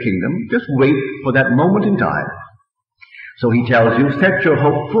get into the kingdom. Just wait for that moment in time. So he tells you, set your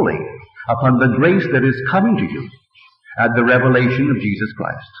hope fully upon the grace that is coming to you at the revelation of Jesus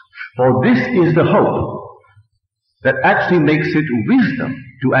Christ. For this is the hope that actually makes it wisdom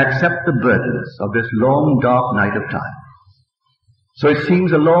to accept the burdens of this long, dark night of time. So it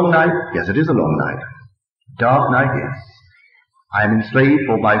seems a long night. Yes, it is a long night. Dark night, yes. I am enslaved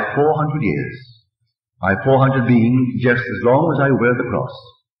for my 400 years. My 400 being just as long as I wear the cross.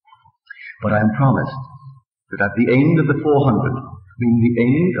 But I am promised that at the end of the 400, meaning the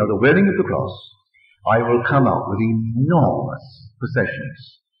end of the wearing of the cross, I will come out with enormous possessions,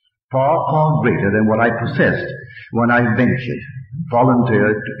 far, far greater than what I possessed when I ventured,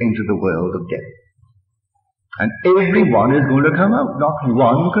 volunteered to enter the world of death. And everyone is going to come out. Not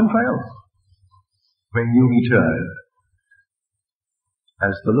one can fail. When you return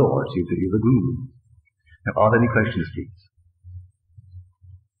as the Lord, seems to be the groom. Now, are there any questions, please?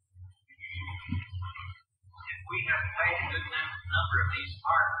 If we have played a good number of these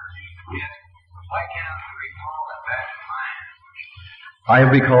partners, why can't we recall them back in mind? I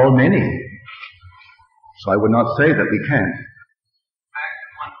have recalled many. So I would not say that we can't. In fact,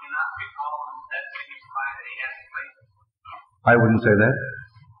 one cannot recall them, that signifies that he has played them. I wouldn't say that.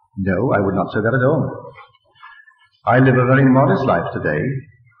 No, I would not say that at all. I live a very modest life today.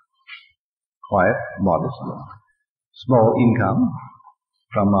 Quiet, modest, small income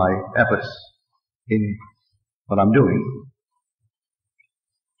from my efforts in what I'm doing.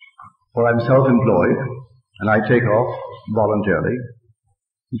 For I'm self-employed, and I take off voluntarily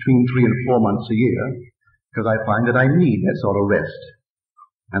between 3 and 4 months a year, because I find that I need that sort of rest.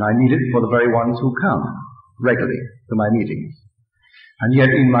 And I need it for the very ones who come regularly to my meetings. And yet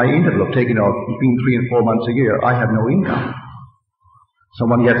in my interval of taking off between 3 and 4 months a year, I have no income.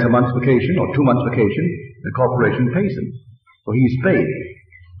 Someone gets a month's vacation or 2 months vacation, the corporation pays him. So he's paid.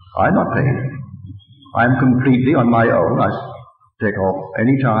 I'm not paid. I'm completely on my own. I take off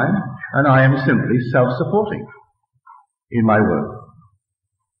any time, and I am simply self-supporting in my work.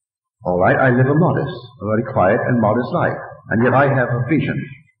 All right, I live a very quiet and modest life, and yet I have a vision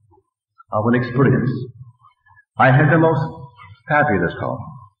of an experience. I had the most fabulous home.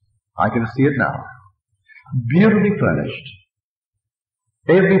 I can see it now. Beautifully furnished.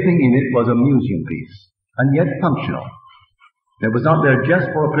 Everything in it was a museum piece, and yet functional. It was not there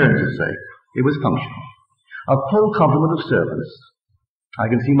just for appearance's sake. It was functional. A full complement of servants. I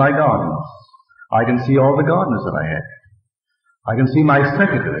can see my gardens. I can see all the gardeners that I had. I can see my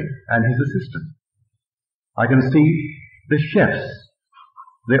secretary and his assistant. I can see the chefs.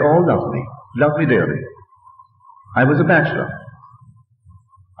 They all loved me dearly. I was a bachelor.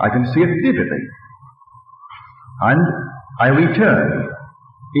 I can see it vividly. And I returned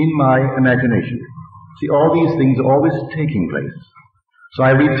in my imagination. See, all these things are always taking place. So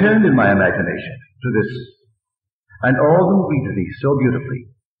I returned in my imagination to this. And all of them greeted me so beautifully.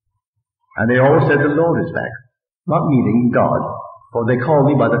 And they all said, the Lord is back. Not meaning God, for they call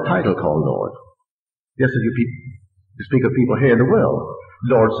me by the title called Lord. Just as you speak of people here in the world,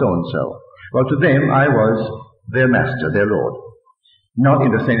 Lord so-and-so. Well, to them I was their master, their Lord. Not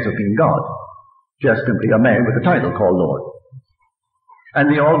in the sense of being God, just simply a man with a title called Lord. And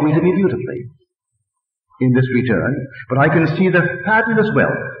they all greeted me beautifully in this return, but I can see the fabulous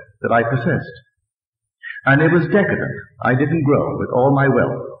wealth that I possessed. And it was decadent. I didn't grow with all my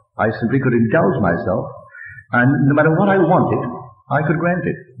wealth. I simply could indulge myself, and no matter what I wanted, I could grant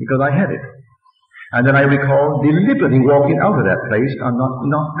it, because I had it. And then I recall deliberately walking out of that place and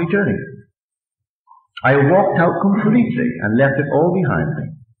not returning. I walked out completely and left it all behind me.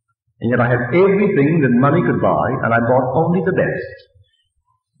 And yet I had everything that money could buy, and I bought only the best.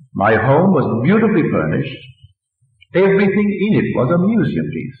 My home was beautifully furnished. Everything in it was a museum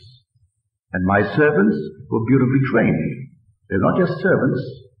piece. And my servants were beautifully trained. They were not just servants.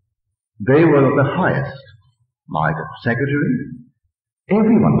 They were of the highest. My secretary,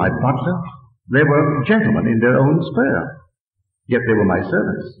 everyone, my butler, they were gentlemen in their own sphere. Yet they were my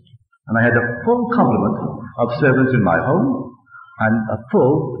servants. And I had a full complement of servants in my home and a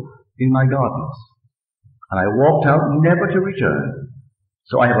full in my gardens. And I walked out never to return.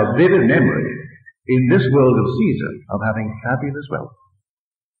 So I have a vivid memory in this world of Caesar of having fabulous wealth.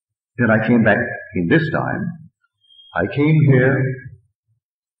 Then I came back in this time. I came here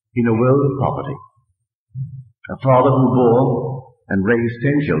in a world of poverty. A father who bore and raised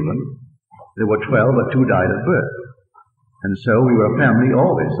 10 children. There were 12, but 2 died at birth. And so we were a family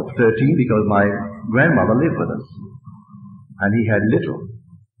always of 13 because my grandmother lived with us. And he had little.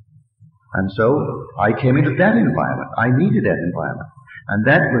 And so I came into that environment. I needed that environment. And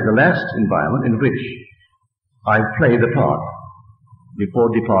that was the last environment in which I played the part before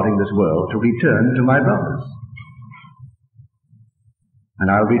departing this world to return to my brothers. And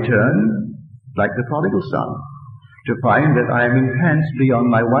I'll return like the prodigal son to find that I am enhanced beyond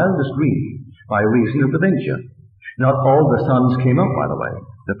my wildest dream by reason of the venture. Not all the sons came up, by the way.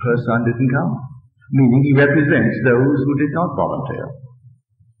 The first son didn't come, meaning he represents those who did not volunteer.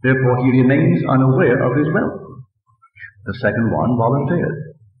 Therefore, he remains unaware of his wealth. The second one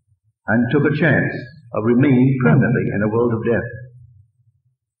volunteered and took a chance of remaining permanently in a world of death.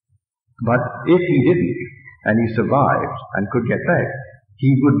 But if he didn't, and he survived and could get back,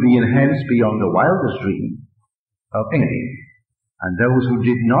 he would be enhanced beyond the wildest dream of any. And those who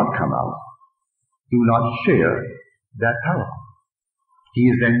did not come out do not share that power. He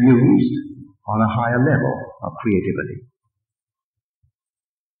is then used on a higher level of creativity.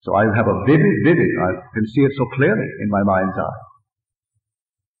 So I have a vivid, I can see it so clearly in my mind's eye.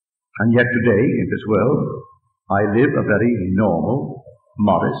 And yet today, in this world, I live a very normal,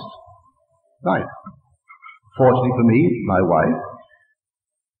 modest life. Fortunately for me, my wife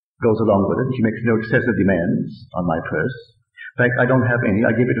goes along with it. She makes no excessive demands on my purse. In fact, I don't have any,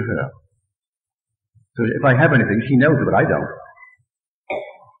 I give it to her. So if I have anything, she knows it, but I don't.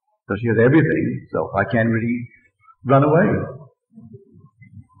 So she has everything, so I can't really run away.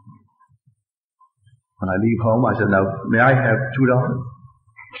 When I leave home, I said, now, may I have $2?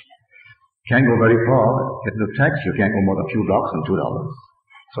 Can't go very far. Get no taxi. You can't go more than a few blocks on $2.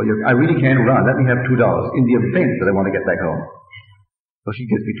 So I really can't run. Let me have $2 in the event that I want to get back home. So she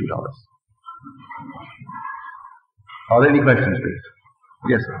gives me $2. Are there any questions, please?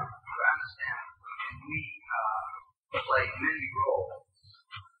 Yes, sir. I understand. We play many roles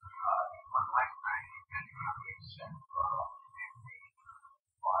in one lifetime, depending on the extent of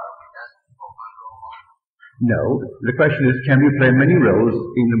No. The question is, can we play many roles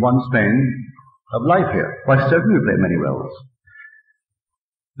in one span of life here? Why, certainly we play many roles.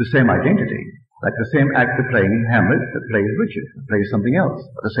 The same identity, like the same actor playing Hamlet that plays Richard, that plays something else,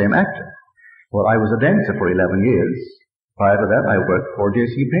 but the same actor. Well, I was a dancer for 11 years. Prior to that, I worked for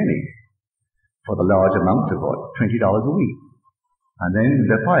J.C. Penney for the large amount of, $20 a week. And then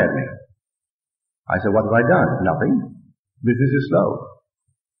they fired me. I said, what have I done? Nothing. Business is slow.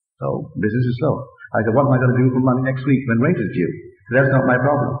 So, business is slow. I said, what am I going to do for money next week when rent is due? That's not my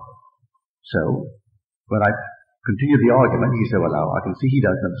problem. So, when I continued the argument, he said, well, now, I can see he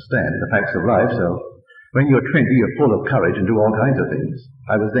doesn't understand the facts of life, so when you're 20, you're full of courage and do all kinds of things.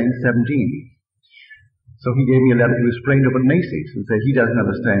 I was then 17. So he gave me a letter. He was sprained up at Macy's and said he doesn't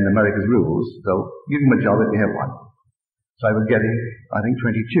understand America's rules, so give him a job, let me have one. So I was getting, I think,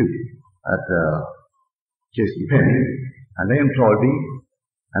 22 at J.C. Penney, and they employed me,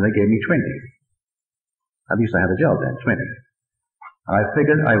 and they gave me 20. At least I had a job then, 20. And I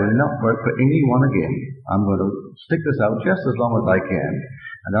figured I will not work for anyone again. I'm going to stick this out just as long as I can,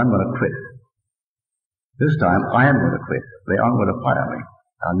 and I'm going to quit. This time, I am going to quit. They aren't going to fire me.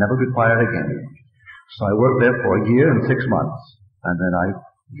 I'll never be fired again. So I worked there for a year and 6 months, and then I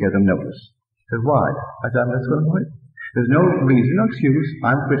gave them notice. They said, why? I said, I'm just going to quit. There's no reason, no excuse.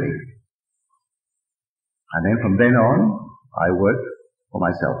 I'm quitting. And then from then on, I worked for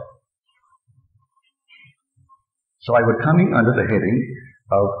myself. So I was coming under the heading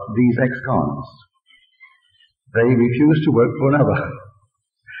of these ex-cons. They refused to work for another.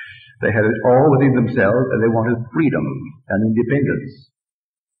 They had it all within themselves, and they wanted freedom and independence.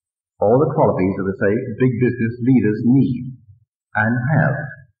 All the qualities that they say big business leaders need and have.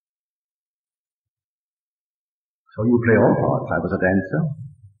 So you play all parts. I was a dancer.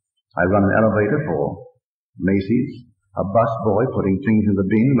 I run an elevator for Macy's. A bus boy putting things in the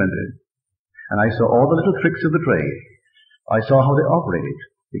bin and I saw all the little tricks of the trade. I saw how they operated,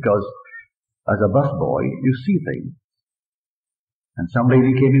 because as a busboy, you see things. And some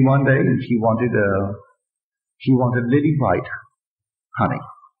lady came in one day and she wanted lily white honey,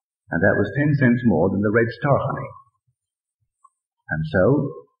 and that was 10 cents more than the Red Star honey. And so,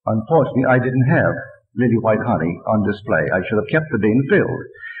 unfortunately, I didn't have lily white honey on display. I should have kept the bin filled,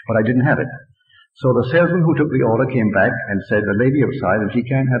 but I didn't have it. So the salesman who took the order came back and said, the lady outside, and she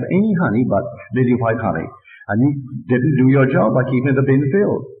can't have any honey but lily white honey. And you didn't do your job by keeping the bin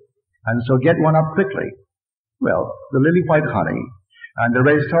filled. And so get one up quickly. Well, the lily white honey and the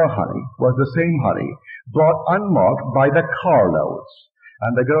Red Star honey was the same honey, brought unmarked by the carloads.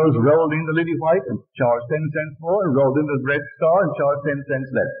 And the girls rolled in the lily white and charged 10 cents more, and rolled in the Red Star and charged 10 cents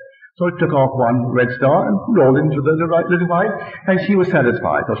less. So it took off one Red Star and rolled into the lily white, and she was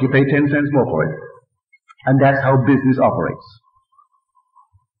satisfied. So she paid 10 cents more for it. And that's how business operates.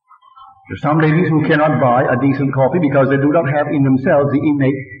 There's some ladies who cannot buy a decent coffee because they do not have in themselves the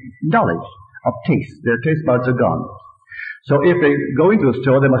innate knowledge of taste. Their taste buds are gone. So if they go into a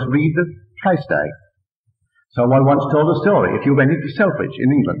store, they must read the price tag. Someone once told a story. If you went into Selfridge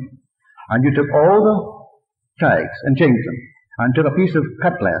in England and you took all the tags and changed them and took a piece of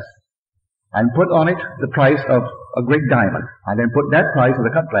cut glass and put on it the price of a great diamond and then put that price of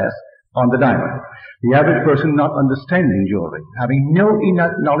the cut glass on the diamond, the average person not understanding jewelry, having no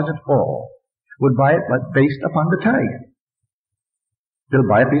knowledge at all, would buy it based upon the tag. They'll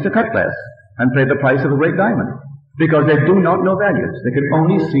buy a piece of cut glass and pay the price of a great diamond because they do not know values. They can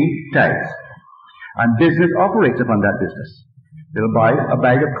only see tags. And business operates upon that business. They'll buy a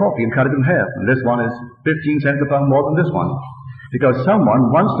bag of coffee and cut it in half. And this one is 15 cents a pound more than this one. Because someone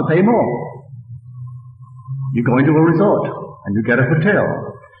wants to pay more. You go into a resort and you get a hotel.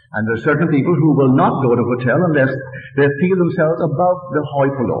 And there are certain people who will not go to a hotel unless they feel themselves above the hoi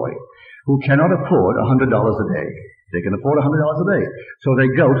polloi, who cannot afford $100 a day. They can afford $100 a day. So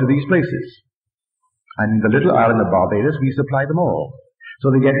they go to these places. And in the little island of Barbados, we supply them all. So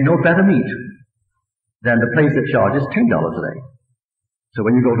they get no better meat than the place that charges $10 a day. So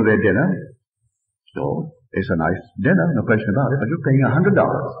when you go to their dinner, so it's a nice dinner, no question about it, but you're paying $100,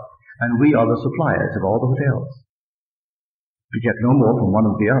 and we are the suppliers of all the hotels. We get no more from one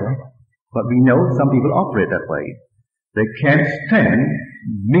or the other, but we know some people operate that way. They can't stand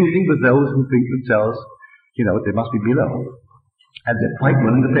mingling with those who think themselves, they must be below, and they're quite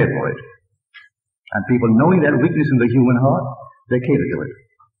willing to pay for it. And people knowing that weakness in the human heart, they cater to it.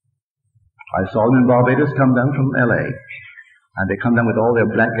 I saw them in Barbados come down from L.A., and they come down with all their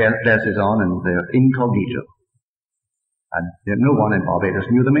black glasses on and their incognito. And no one in Barbados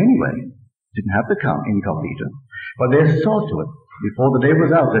knew them anyway. Didn't have to come incognito. But they saw to it, before the day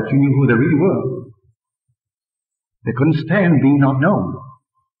was out, that you knew who they really were. They couldn't stand being not known.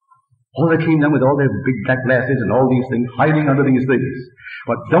 Or they came down with all their big black glasses and all these things, hiding under these things.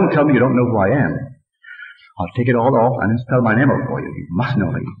 But don't tell me you don't know who I am. I'll take it all off and spell my name out for you. You must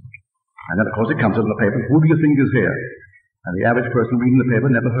know me. And then, of course, it comes out in the paper. Who do you think is here? And the average person reading the paper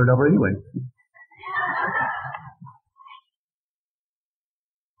never heard of her anyway.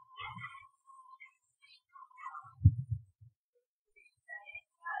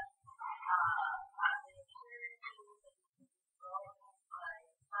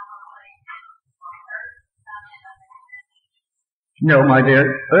 No, my dear,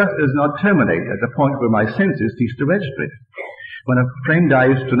 Earth does not terminate at the point where my senses cease to register it. When a friend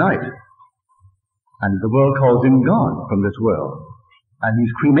dies tonight, and the world calls him gone from this world, and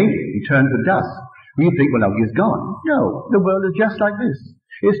he's cremated, he turns to dust, we think, well, now he's gone. No, the world is just like this.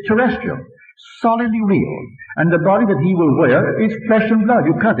 It's terrestrial, solidly real, and the body that he will wear is flesh and blood.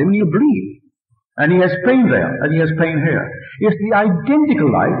 You cut him and he'll bleed. And he has pain there, and he has pain here. It's the identical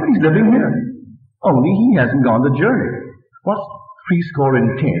life that he's living here. Only he hasn't gone the journey. What's 70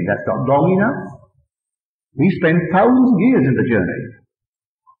 and 10? That's not long enough. We spend thousands of years in the journey.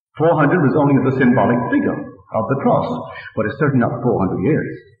 400 was only the symbolic figure of the cross, but it's certainly not 400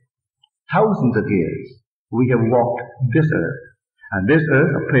 years. Thousands of years we have walked this earth, and this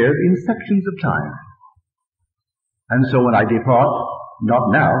earth appears in sections of time. And so when I depart,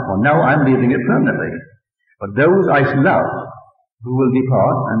 not now, for now I'm leaving it permanently, but those I love who will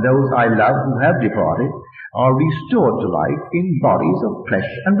depart, and those I love who have departed, are restored to life in bodies of flesh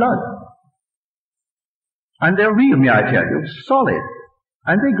and blood. And they're real, may I tell you, solid.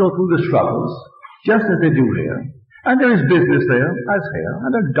 And they go through the struggles, just as they do here. And there is business there, as here,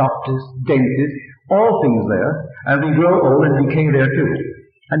 and there are doctors, dentists, all things there, and we grow old and decay there too,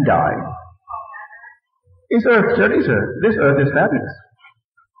 and die. Is Earth, certainly, sir. This Earth is fabulous.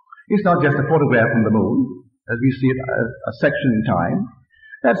 It's not just a photograph from the moon, as we see it, a section in time.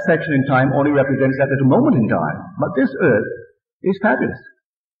 That section in time only represents that little moment in time. But this Earth is fabulous.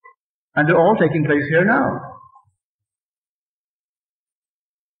 And they're all taking place here now.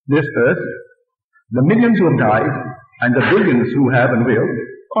 This Earth, the millions who have died, and the billions who have and will,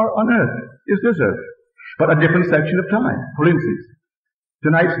 are on Earth. It's this Earth. But a different section of time. For instance,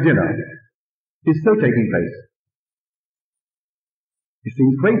 tonight's dinner is still taking place. It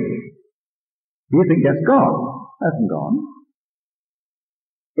seems crazy. You think that's gone. It hasn't gone.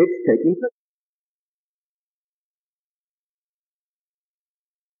 It's taking place.